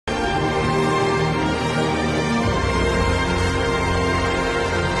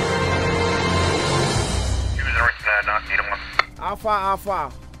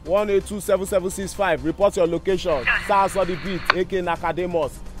Alpha 1827765. Report your location. SARS on the beat, AK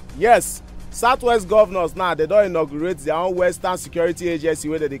Nakademus. Yes, Southwest governors now they don't inaugurate their own Western security agency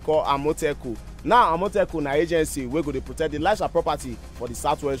where they call Amotekun. Now Amotekun na agency wey go dey protect the lives and property for the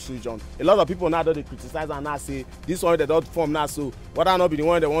Southwest region. A lot of people now don dey criticize and now say this one they don form now, so whether not be the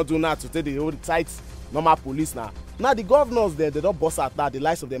one they want to do now to take the whole tight normal police now. Now the governors they don bust out now the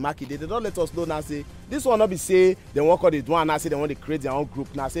lives of the market. They don let us know now say this one not be say they want to do and now say they want to create their own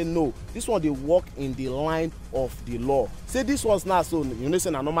group. Now say no, this one they work in the line of the law. Say this one's now so you know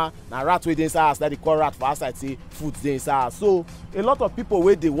say na normal na rat wey dey inside house, that they call rat for outside say food dey inside house. So a lot of people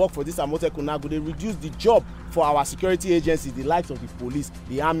wey dey work for this Amotekun now go dey reduce the job for our security agencies, the likes of the police,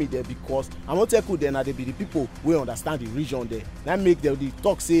 the army there, because Amotekun there na dey be the people wey understand the region there. That make them dey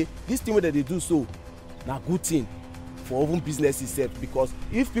talk say this thing wey they do so na good thing for even businesses sef, because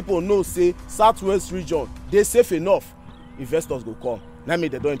if people know say Southwest region dey safe enough, investors go come. That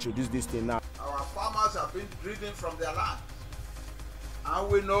make dem don introduce this thing now. Our farmers have been driven from their land,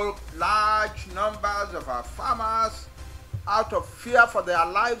 and we know large numbers of our farmers, out of fear for their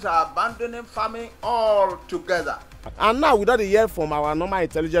lives, are abandoning farming altogether. And now we don dey hear from our normal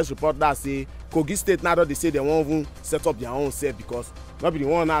intelligence report that say Kogi State now don dey say they wan even set up their own self, because no be the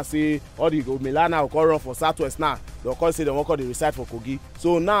one now say all the Omila now go run for Southwest now. They come say they wan come dey reside for Kogi.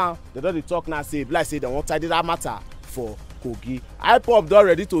 So now they don dey talk now say like say they wan tidy that matter for Kogi. IPOB don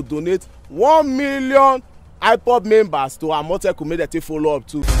ready to donate 1 million IPOB members to Amotekun make dem take follow up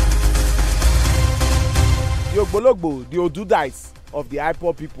too. The Ogbologbo, the Odudites of the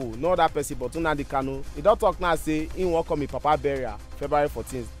IPOB people, no other person but Nnamdi Kanu, he don talk now say he wan come in Papa burial February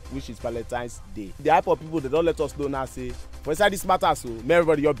 14th, which is Valentine's Day. The IPOB people they don let us know now say for inside this matter so may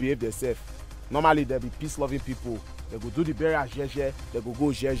everybody just behave themselves. Normally there be peace-loving people. They go do the burial jeje, they go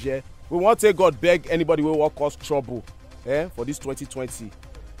jeje. We wan take God beg anybody wey wan cause trouble for this 2020.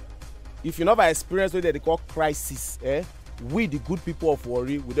 If you never experience what they call crisis, we the good people of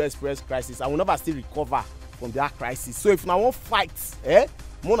Warri, we don't experience crisis and we never still recover from that crisis. So if now want fight,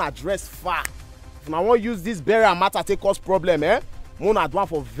 mon address far. If now want use this burial matter take cause problem, mon advance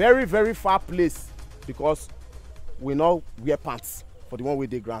for very very far place, because we know wear pants for the one way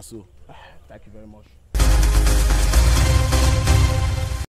they ground. So thank you very much.